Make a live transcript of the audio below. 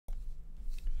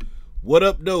What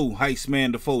up, though? Heist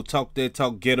Man the Foe. Talk that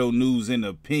talk, ghetto news and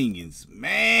opinions.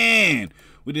 Man,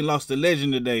 we done lost a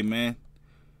legend today, man.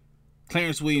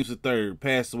 Clarence Williams III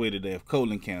passed away today of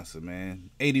colon cancer, man.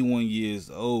 81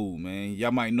 years old, man. Y'all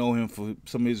might know him for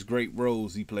some of his great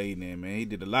roles he played in, man. He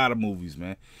did a lot of movies,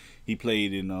 man. He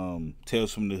played in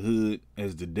Tales from the Hood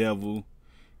as the devil.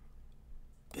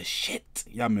 The shit.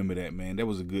 Y'all remember that, man. That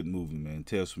was a good movie, man.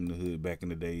 Tales from the Hood back in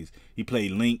the days. He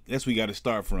played Linc. That's where we got to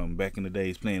start from back in the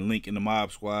days, playing Linc in the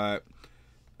Mob Squad.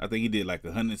 I think he did like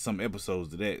 100-some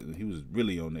episodes of that. He was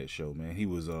really on that show, man. He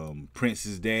was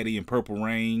Prince's daddy in Purple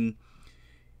Rain.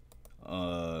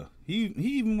 He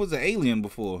even was an alien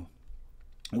before.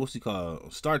 What's he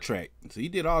called? Star Trek. So he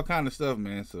did all kind of stuff,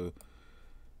 man. So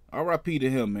R.I.P to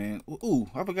him, man. Ooh,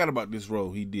 I forgot about this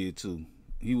role he did too.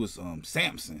 He was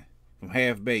Samson from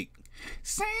Half Baked.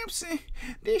 Samson,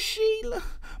 this Sheila,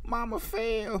 Mama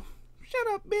fell. Shut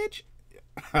up, bitch.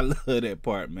 I love that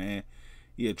part, man.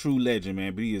 He a true legend,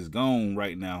 man. But he is gone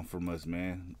right now from us,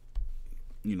 man.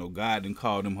 You know, God done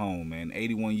called him home, man.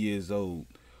 81 years old.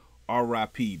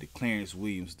 R.I.P to Clarence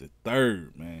Williams III,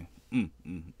 man.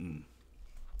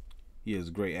 He is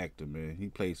a great actor, man. He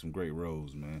played some great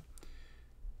roles, man.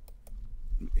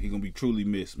 He gonna be truly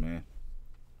missed, man.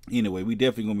 Anyway, we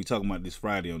definitely gonna be talking about this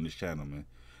Friday on this channel, man.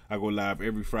 I go live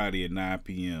every Friday at 9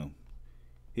 p.m.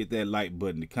 Hit that like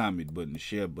button, the comment button, the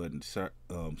share button,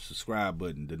 subscribe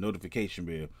button, the notification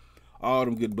bell. All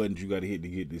them good buttons you gotta hit to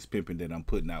get this pimping that I'm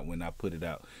putting out when I put it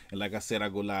out. And like I said, I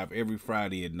go live every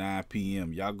Friday at 9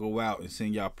 p.m. Y'all go out and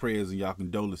send y'all prayers and y'all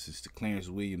condolences to Clarence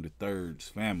Williams III's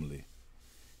family.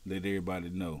 Let everybody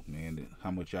know, man,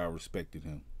 how much y'all respected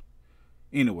him.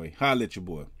 Anyway, holla at your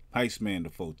boy. Heist Man the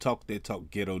Foe. Talk that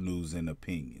talk, ghetto news and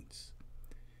opinions.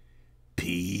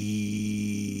 Peace.